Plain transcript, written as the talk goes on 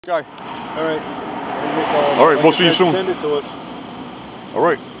Guy. All right. All right, we'll see you soon. Send it to us. All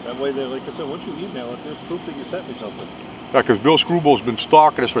right. That way, like I said, once you email it, there's proof that you sent me something. Yeah, because Bill Screwball's been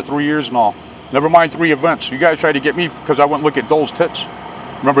stalking us for 3 years now. Never mind 3 events. You guys tried to get me because I went look at Dole's tits.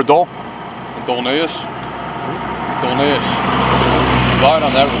 Remember Dole? Dolnaeus? Dolnaeus. He lied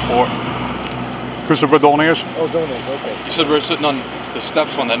on that report. Christopher Dolnaeus? Oh, Dolnaeus, okay. He said we're sitting on the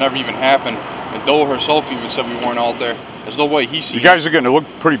steps when that never even happened. And Dole herself even said we weren't out there. There's no way he seen You guys are going to look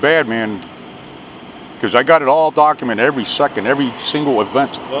pretty bad, man. Because I got it all documented, every second, every single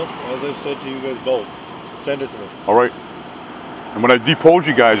event. Well, as I said to you guys both, send it to me. All right. And when I depose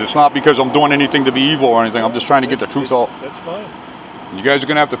you guys, it's not because I'm doing anything to be evil or anything. I'm just trying to get the truth out. That's fine. You guys are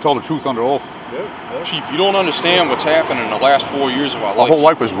going to have to tell the truth under oath. Yeah. Chief, you don't understand what's happened in the last 4 years of our life. My whole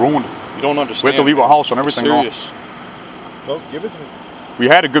life is ruined. You don't understand. We had to leave our house and everything. Serious. Well, give it to me. We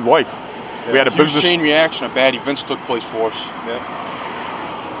had a good life. Yeah. We had a Huge business. chain reaction of bad events took place for us. Yeah.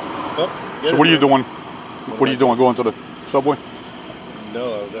 Well, So what are you doing? What are you doing? Going to the subway?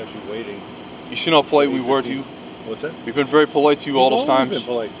 No, I was actually waiting. You seen how polite we were to you? What's that? We've been very polite to you all those times. Been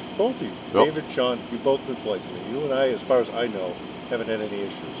polite. Both of you. Yep. David, Shawn, you've both been polite to me. You and I, as far as I know, haven't had any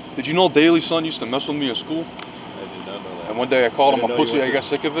issues. Did you know Daly's son used to mess with me in school? I did not know that. And one day I called him a didn't know you pussy, went I got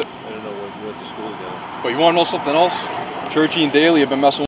sick of it. I don't know when you went to school together. But you want to know something else? Churchy and Daly have been messing